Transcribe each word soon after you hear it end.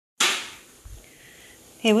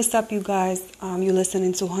Hey, what's up, you guys? You're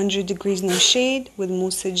listening to 100 Degrees No Shade with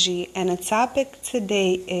Musa G. And the topic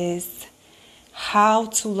today is how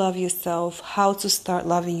to love yourself, how to start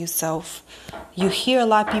loving yourself. You hear a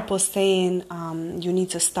lot of people saying you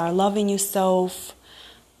need to start loving yourself.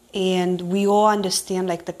 And we all understand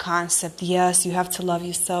like the concept. Yes, you have to love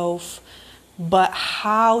yourself. But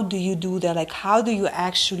how do you do that? Like, how do you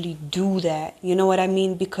actually do that? You know what I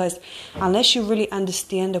mean? Because unless you really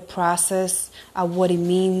understand the process of what it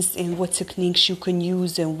means and what techniques you can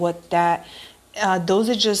use and what that, those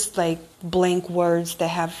are just like blank words that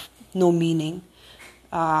have no meaning.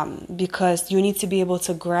 Because you need to be able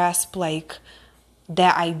to grasp like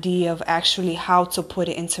that idea of actually how to put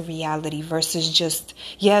it into reality versus just,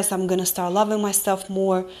 yes, I'm going to start loving myself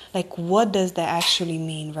more. Like, what does that actually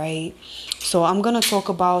mean, right? So I'm going to talk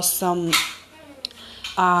about some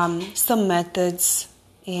methods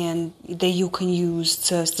and that you can use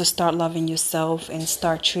to start loving yourself and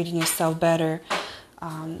start treating yourself better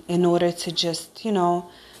in order to just,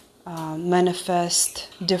 manifest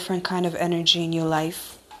different kind of energy in your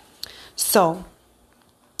life. So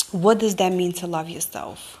what does that mean to love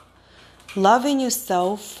yourself? Loving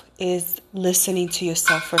yourself is listening to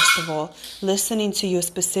yourself, first of all. Listening to your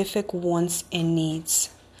specific wants and needs.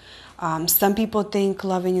 Some people think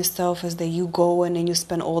loving yourself is that you go and then you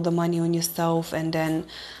spend all the money on yourself and then,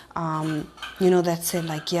 that's it.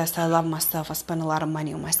 Like, yes, I love myself. I spend a lot of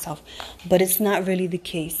money on myself. But it's not really the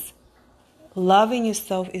case. Loving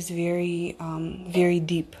yourself is very, very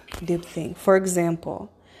deep thing. For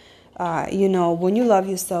example, when you love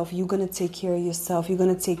yourself, you're going to take care of yourself. You're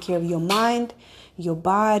going to take care of your mind, your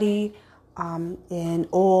body, and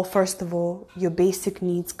first of all, your basic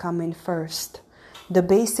needs come in first. The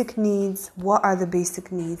basic needs, what are the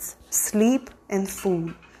basic needs? Sleep and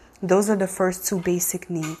food. Those are the first two basic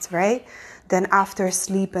needs, right? Then after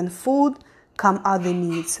sleep and food come other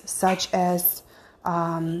needs, such as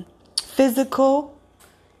physical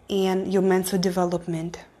and your mental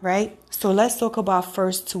development, right? So let's talk about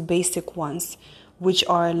first two basic ones, which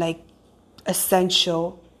are like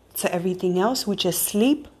essential to everything else, which is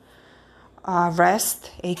sleep,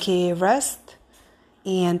 rest, aka rest,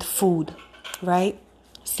 and food, right?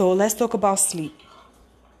 So let's talk about sleep.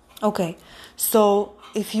 Okay, so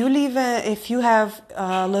if you have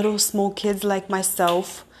little small kids like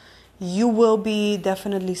myself, you will be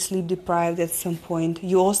definitely sleep deprived at some point.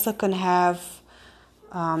 You also can have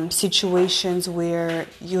situations where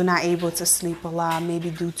you're not able to sleep a lot, maybe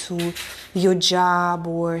due to your job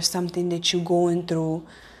or something that you're going through.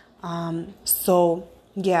 So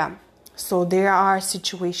there are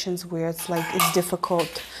situations where it's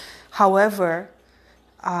difficult. However,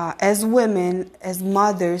 as women, as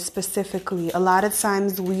mothers specifically, a lot of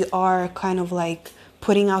times we are kind of like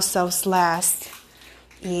putting ourselves last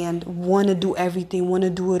and want to do everything, want to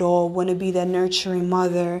do it all, want to be that nurturing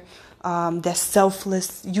mother, that's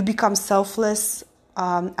selfless. You become selfless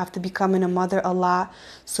after becoming a mother a lot.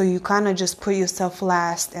 So you kind of just put yourself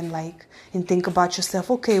last and think about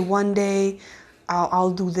yourself. Okay, one day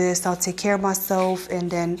I'll do this. I'll take care of myself.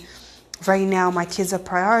 And then right now my kids are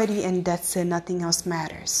priority and that's it. Nothing else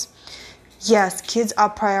matters. Yes, kids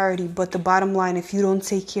are priority. But the bottom line, if you don't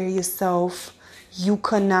take care of yourself, you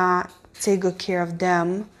cannot take good care of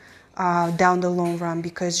them down the long run,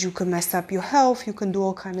 because you can mess up your health, you can do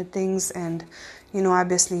all kind of things, and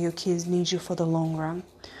obviously your kids need you for the long run.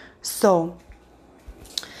 So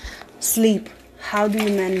sleep, how do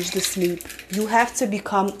you manage the sleep? You have to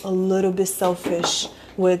become a little bit selfish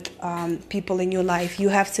with people in your life. You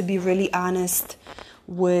have to be really honest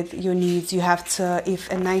with your needs. You have to,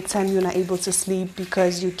 if at nighttime you're not able to sleep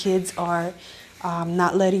because your kids are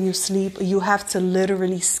not letting you sleep, you have to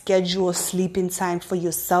literally schedule a sleeping time for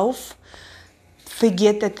yourself.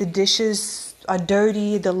 Forget that the dishes are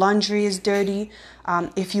dirty, the laundry is dirty.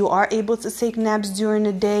 If you are able to take naps during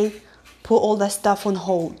the day, put all that stuff on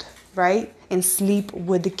hold, right? And sleep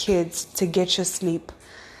with the kids to get your sleep.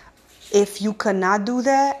 If you cannot do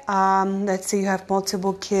that, let's say you have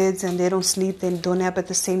multiple kids and they don't sleep, they don't nap at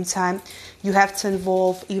the same time, you have to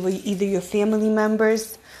involve either your family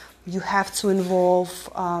members. You have to involve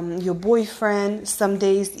your boyfriend some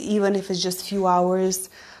days, even if it's just a few hours.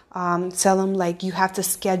 Tell him you have to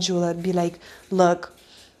schedule it. Be like, look,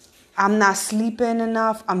 I'm not sleeping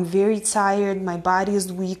enough. I'm very tired. My body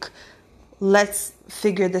is weak. Let's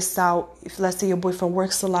figure this out. If let's say your boyfriend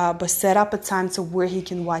works a lot, but set up a time to where he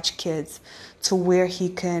can watch kids, to where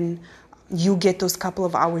you get those couple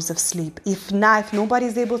of hours of sleep. If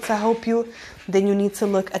nobody's able to help you, then you need to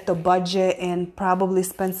look at the budget and probably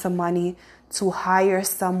spend some money to hire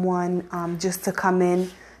someone just to come in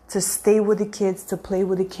to stay with the kids, to play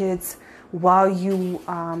with the kids while you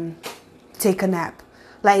take a nap.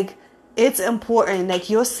 Like, it's important. Like,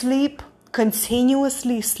 your sleep,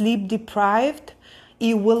 continuously sleep deprived,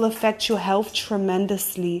 it will affect your health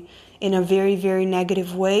tremendously in a very, very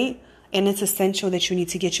negative way. And it's essential that you need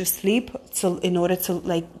to get your sleep in order to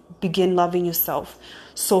like begin loving yourself.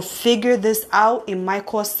 So figure this out. It might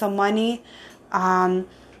cost some money.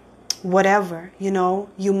 Whatever,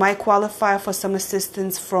 you might qualify for some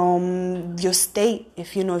assistance from your state.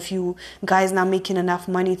 If you guys not making enough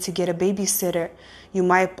money to get a babysitter, you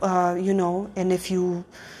might, and if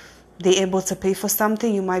they able to pay for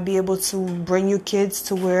something, you might be able to bring your kids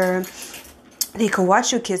to where they can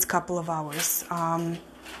watch your kids a couple of hours.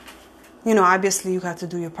 Obviously you have to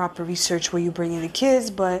do your proper research where you bring in the kids,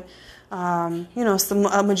 but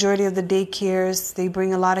a majority of the daycares, they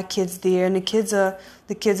bring a lot of kids there, and the kids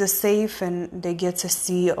are safe, and they get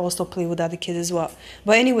to also play with other kids as well.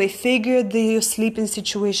 But anyway, figure your sleeping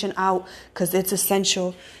situation out, because it's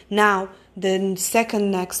essential. Now, the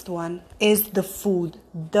next one is the food.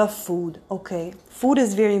 Okay, food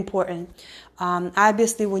is very important.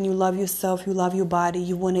 Obviously, when you love yourself, you love your body,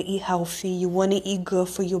 you want to eat healthy, you want to eat good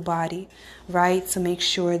for your body, right? To make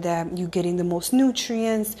sure that you're getting the most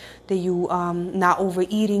nutrients, that you not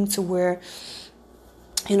overeating to where,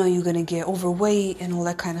 you're going to get overweight and all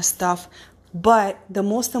that kind of stuff. But the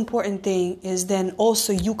most important thing is then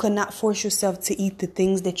also you cannot force yourself to eat the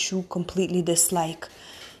things that you completely dislike.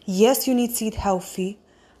 Yes, you need to eat healthy,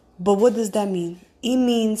 but what does that mean? It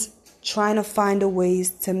means trying to find ways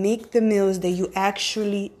to make the meals that you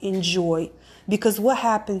actually enjoy. Because what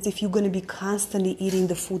happens if you're going to be constantly eating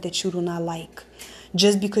the food that you do not like,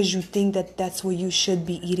 just because you think that that's what you should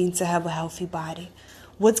be eating to have a healthy body?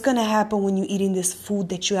 What's going to happen when you're eating this food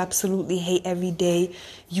that you absolutely hate every day?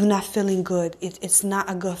 You're not feeling good. It's not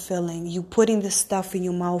a good feeling. You're putting this stuff in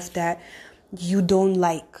your mouth that you don't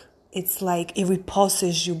like. It's like it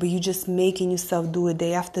repulses you, but you're just making yourself do it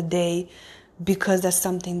day after day because that's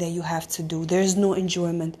something that you have to do. There's no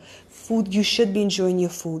enjoyment. Food, you should be enjoying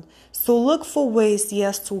your food. So look for ways,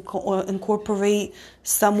 yes, to incorporate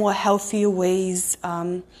somewhat healthier ways,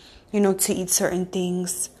 to eat certain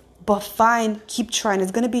things. But keep trying.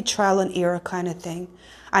 It's going to be trial and error kind of thing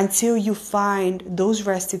until you find those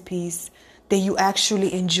recipes that you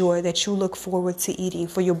actually enjoy, that you look forward to eating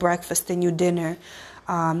for your breakfast and your dinner.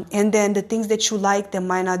 And then the things that you like that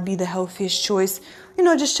might not be the healthiest choice,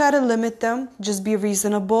 just try to limit them. Just be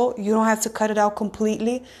reasonable. You don't have to cut it out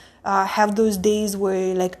completely. Have those days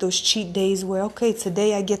where, like those cheat days where, okay,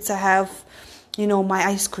 today I get to have, my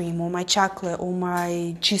ice cream or my chocolate or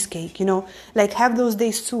my cheesecake, like have those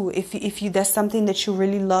days too. If you that's something that you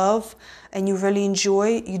really love and you really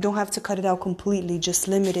enjoy, you don't have to cut it out completely. Just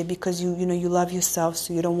limit it because you love yourself,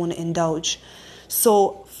 so you don't want to indulge.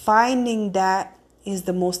 So finding that is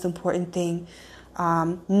the most important thing.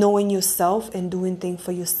 Knowing yourself and doing things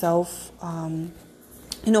for yourself,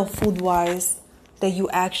 food-wise, that you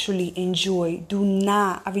actually enjoy.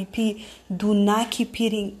 I repeat, do not keep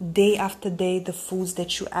eating day after day the foods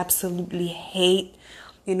that you absolutely hate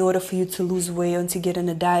in order for you to lose weight and to get on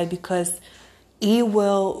a diet, because it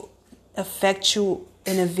will affect you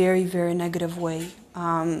in a very, very negative way.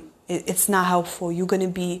 It's not helpful. You're going to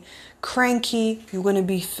be cranky. You're going to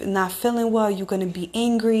be not feeling well. You're going to be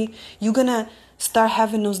angry. You're going to start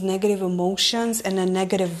having those negative emotions and a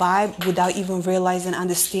negative vibe without even realizing,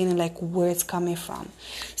 understanding like where it's coming from.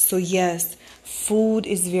 So yes, food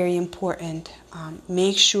is very important.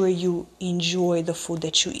 Make sure you enjoy the food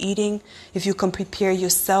that you're eating. If you can prepare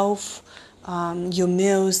yourself, your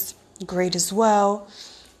meals, great as well,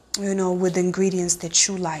 with ingredients that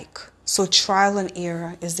you like. So trial and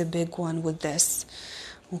error is a big one with this.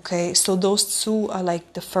 Okay, so those two are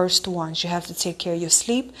like the first ones. You have to take care of your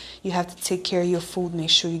sleep. You have to take care of your food. Make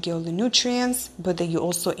sure you get all the nutrients, but that you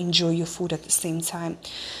also enjoy your food at the same time.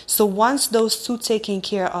 So once those two taken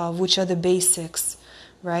care of, which are the basics,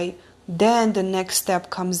 right? Then the next step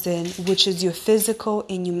comes in, which is your physical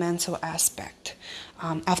and your mental aspect.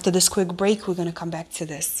 After this quick break, we're going to come back to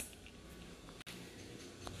this.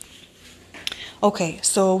 Okay,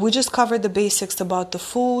 so we just covered the basics about the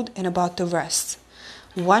food and about the rest.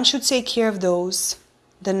 Once you take care of those,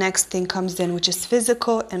 the next thing comes in, which is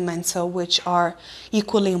physical and mental, which are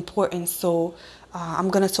equally important. So I'm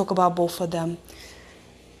going to talk about both of them.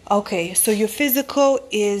 Okay, so your physical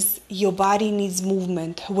is your body needs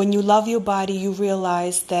movement. When you love your body, you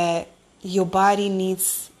realize that your body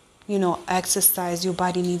needs, exercise. Your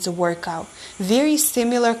body needs a workout. Very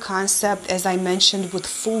similar concept as I mentioned with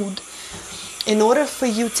food. In order for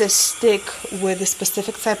you to stick with a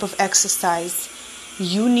specific type of exercise,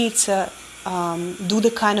 you need to do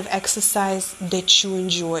the kind of exercise that you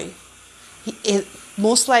enjoy. It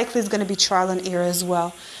most likely is going to be trial and error as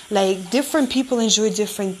well. Like, different people enjoy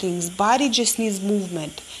different things. Body just needs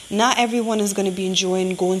movement. Not everyone is going to be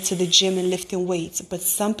enjoying going to the gym and lifting weights, but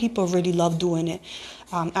some people really love doing it.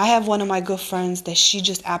 I have one of my good friends that she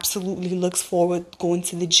just absolutely looks forward going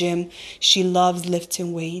to the gym. She loves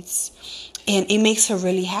lifting weights, and it makes her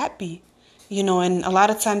really happy. And a lot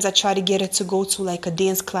of times I try to get her to go to like a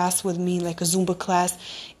dance class with me, like a Zumba class,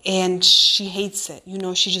 and she hates it.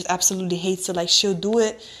 She just absolutely hates it. Like, she'll do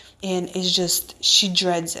it and it's just, she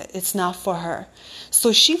dreads it. It's not for her.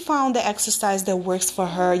 So she found the exercise that works for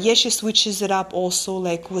her. Yeah, she switches it up also,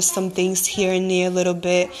 like with some things here and there a little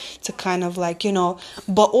bit to kind of like,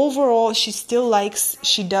 but overall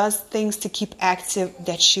she does things to keep active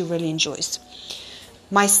that she really enjoys.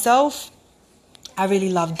 Myself, I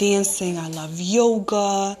really love dancing. I love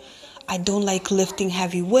yoga. I don't like lifting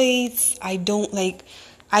heavy weights. I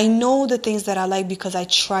know the things that I like because I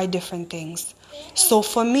try different things. So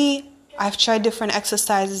for me, I've tried different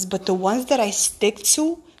exercises, but the ones that I stick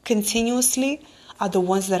to continuously are the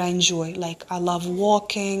ones that I enjoy. Like, I love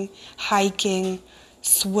walking, hiking,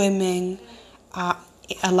 swimming, a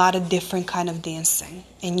lot of different kind of dancing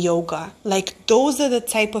and yoga. Like, those are the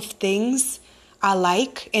type of things I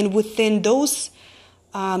like. And within those,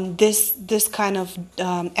 this kind of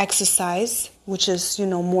exercise, which is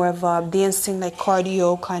more of a dancing, like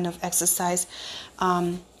cardio kind of exercise,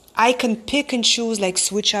 I can pick and choose, like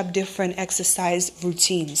switch up different exercise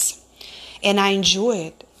routines, and I enjoy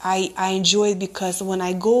it. I enjoy it because when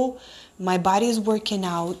I go, my body is working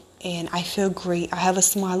out and I feel great. I have a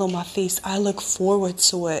smile on my face. I look forward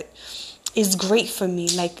to it. It's great for me.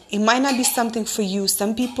 Like, it might not be something for you.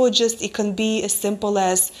 Some people it can be as simple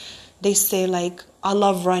as they say, like, I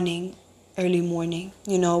love running early morning,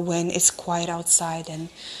 when it's quiet outside, and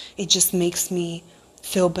it just makes me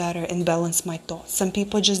feel better and balance my thoughts. Some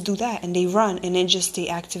people just do that and they run and then just stay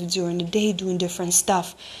active during the day doing different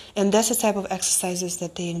stuff. And that's the type of exercises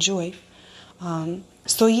that they enjoy.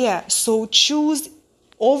 So choose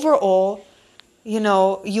overall,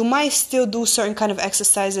 you might still do certain kind of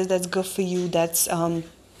exercises that's good for you, that's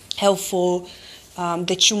helpful,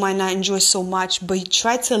 that you might not enjoy so much, but you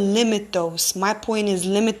try to limit those. My point is,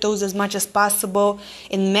 limit those as much as possible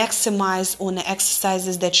and maximize on the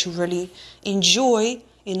exercises that you really enjoy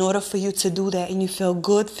in order for you to do that, and you feel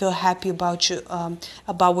good, feel happy about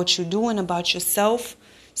what you're doing, about yourself.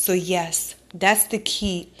 So yes, that's the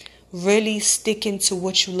key. Really sticking to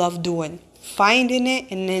what you love doing, finding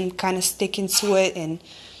it, and then kind of sticking to it, and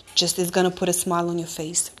just is going to put a smile on your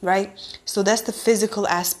face, right? So that's the physical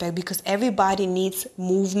aspect, because everybody needs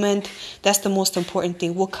movement. That's the most important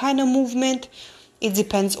thing. What kind of movement? It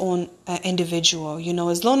depends on an individual.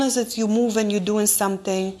 As long as it's you moving, you're doing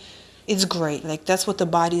something, it's great. Like, that's what the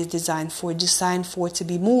body is designed for. Designed for it to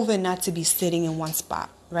be moving, not to be sitting in one spot,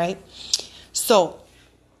 right? So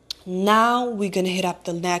now we're going to hit up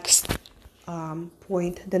the next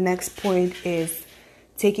point. The next point is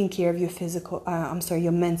taking care of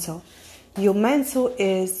your mental. Your mental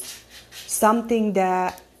is something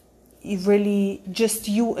that you really just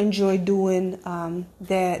you enjoy doing,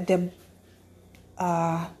 that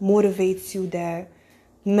motivates you, that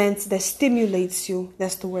stimulates you.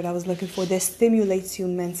 That's the word I was looking for. That stimulates you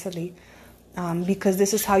mentally, because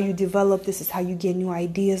this is how you develop. This is how you get new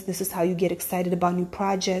ideas. This is how you get excited about new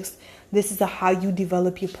projects. This is how you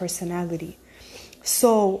develop your personality.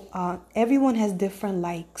 So everyone has different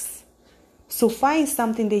likes. So find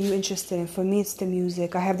something that you're interested in. For me, it's the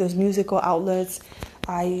music. I have those musical outlets.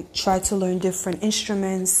 I try to learn different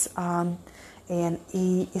instruments, and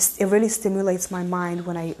it really stimulates my mind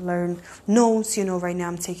when I learn notes. Right now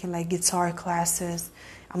I'm taking like guitar classes.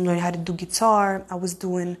 I'm learning how to do guitar.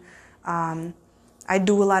 I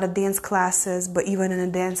do a lot of dance classes, but even in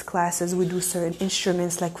the dance classes, we do certain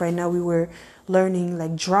instruments. Like right now we were learning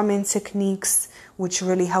like drumming techniques, which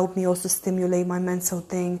really helped me also stimulate my mental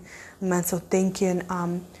thinking.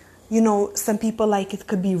 Some people like it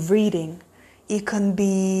could be reading. It can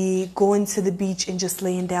be going to the beach and just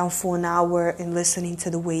laying down for an hour and listening to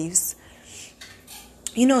the waves.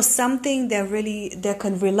 Something that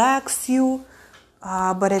can relax you,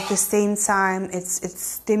 but at the same time, it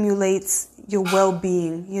stimulates your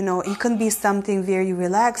well-being. It can be something very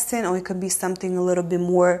relaxing, or it can be something a little bit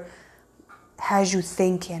more has you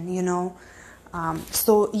thinking,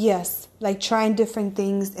 So yes, like trying different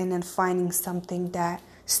things and then finding something that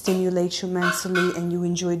stimulates you mentally and you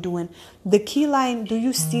enjoy doing. The key line, do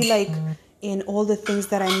you see, like in all the things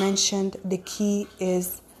that I mentioned, the key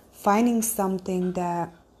is finding something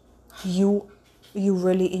that you you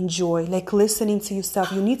really enjoy, like listening to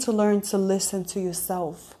yourself. You need to learn to listen to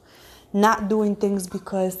yourself, not doing things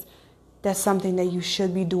because that's something that you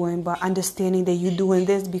should be doing, but understanding that you're doing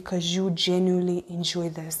this because you genuinely enjoy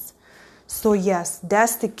this. So yes,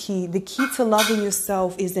 that's the key. The key to loving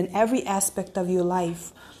yourself is in every aspect of your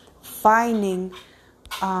life, finding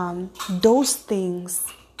those things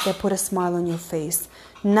that put a smile on your face.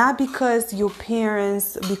 Not because your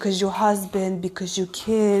parents, because your husband, because your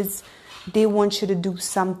kids, they want you to do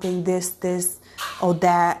something, this, or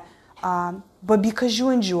that, but because you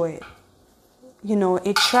enjoy it. You know,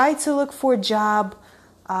 try to look for a job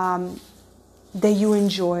that you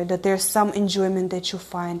enjoy, that there's some enjoyment that you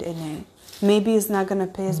find in it. Maybe it's not going to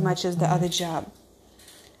pay as much as the other job,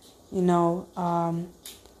 you know,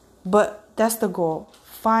 but that's the goal.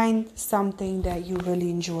 Find something that you really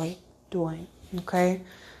enjoy doing, okay?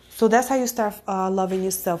 So that's how you start loving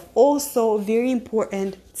yourself. Also, very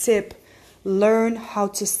important tip, learn how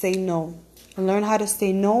to say no. Learn how to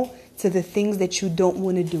say no to the things that you don't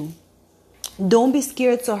want to do. Don't be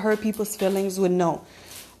scared to hurt people's feelings with no.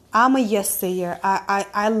 I'm a yes sayer.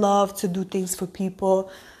 I love to do things for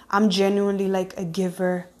people. I'm genuinely like a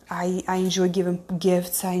giver. I enjoy giving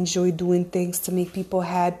gifts. I enjoy doing things to make people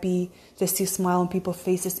happy, to see a smile on people's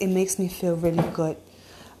faces. It makes me feel really good.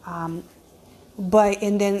 And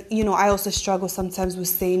then, you know, I also struggle sometimes with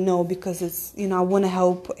saying no because it's, you know, I want to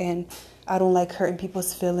help and I don't like hurting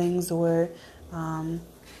people's feelings or,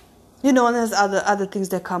 you know, and there's other things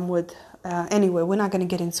that come with, anyway, we're not going to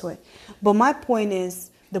get into it. But my point is,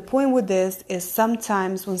 the point with this is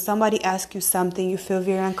sometimes when somebody asks you something, you feel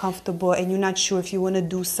very uncomfortable and you're not sure if you want to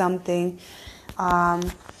do something,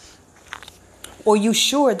 or you're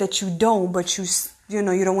sure that you don't, but you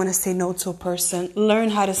know, you don't want to say no to a person. Learn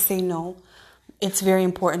how to say no. It's very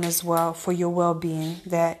important as well for your well-being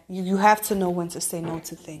that you have to know when to say no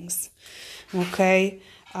to things. Okay?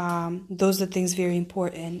 Those are things very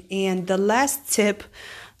important. And the last tip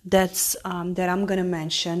that I'm going to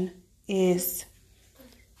mention is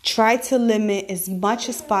try to limit as much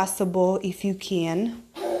as possible, if you can,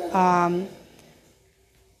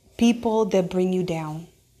 people that bring you down.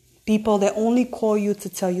 People that only call you to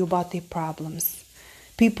tell you about their problems.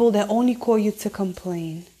 People that only call you to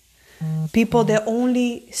complain. People that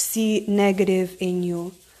only see negative in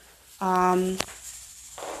you.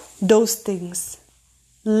 Those things.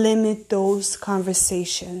 Limit those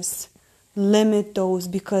conversations. Limit those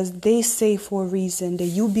because they say for a reason that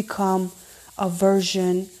you become a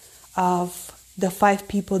version of the 5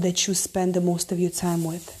 people that you spend the most of your time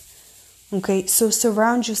with. Okay, so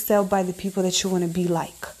surround yourself by the people that you want to be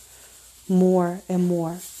like more and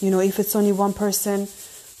more. You know, if it's only one person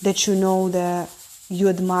that you know that you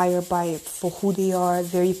admire for who they are,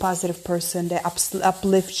 very positive person that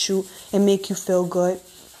uplifts you and make you feel good,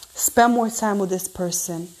 spend more time with this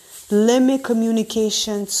person. Limit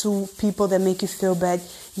communication to people that make you feel bad.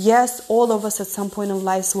 Yes, all of us at some point in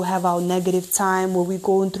life will have our negative time where we're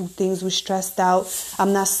going through things, we're stressed out.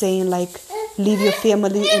 I'm not saying like leave your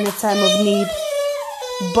family in a time of need,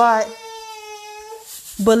 but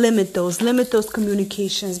limit those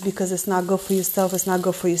communications because it's not good for yourself, it's not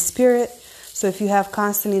good for your spirit. So if you have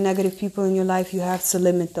constantly negative people in your life, you have to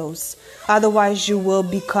limit those. Otherwise, you will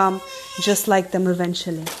become just like them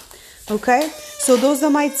eventually. Okay? So those are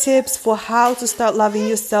my tips for how to start loving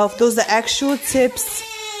yourself. Those are actual tips,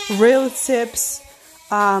 real tips.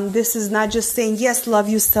 This is not just saying, yes, love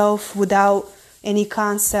yourself without any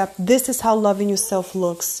concept. This is how loving yourself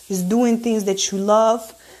looks. It's doing things that you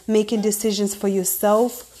love, making decisions for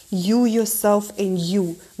yourself, yourself, and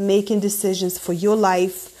you. Making decisions for your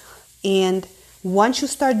life. And once you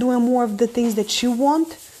start doing more of the things that you want,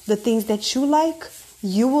 the things that you like,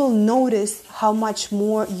 you will notice how much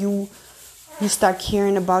more you start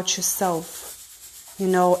caring about yourself, you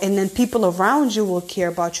know, and then people around you will care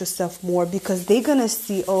about yourself more because they're going to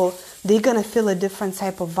see, they're going to feel a different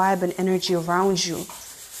type of vibe and energy around you.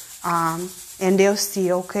 And they'll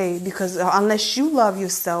see, okay, because unless you love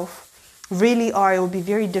yourself, really it will be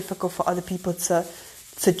very difficult for other people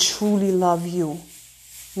to truly love you.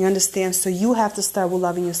 You understand? So you have to start with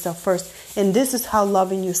loving yourself first. And this is how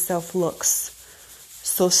loving yourself looks.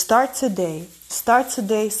 So start today. Start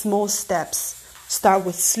today, small steps. Start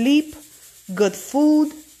with sleep, good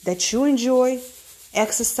food that you enjoy,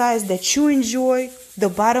 exercise that you enjoy. The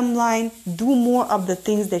bottom line, do more of the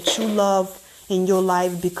things that you love in your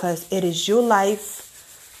life because it is your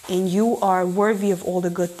life and you are worthy of all the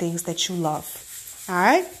good things that you love. All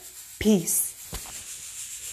right? Peace.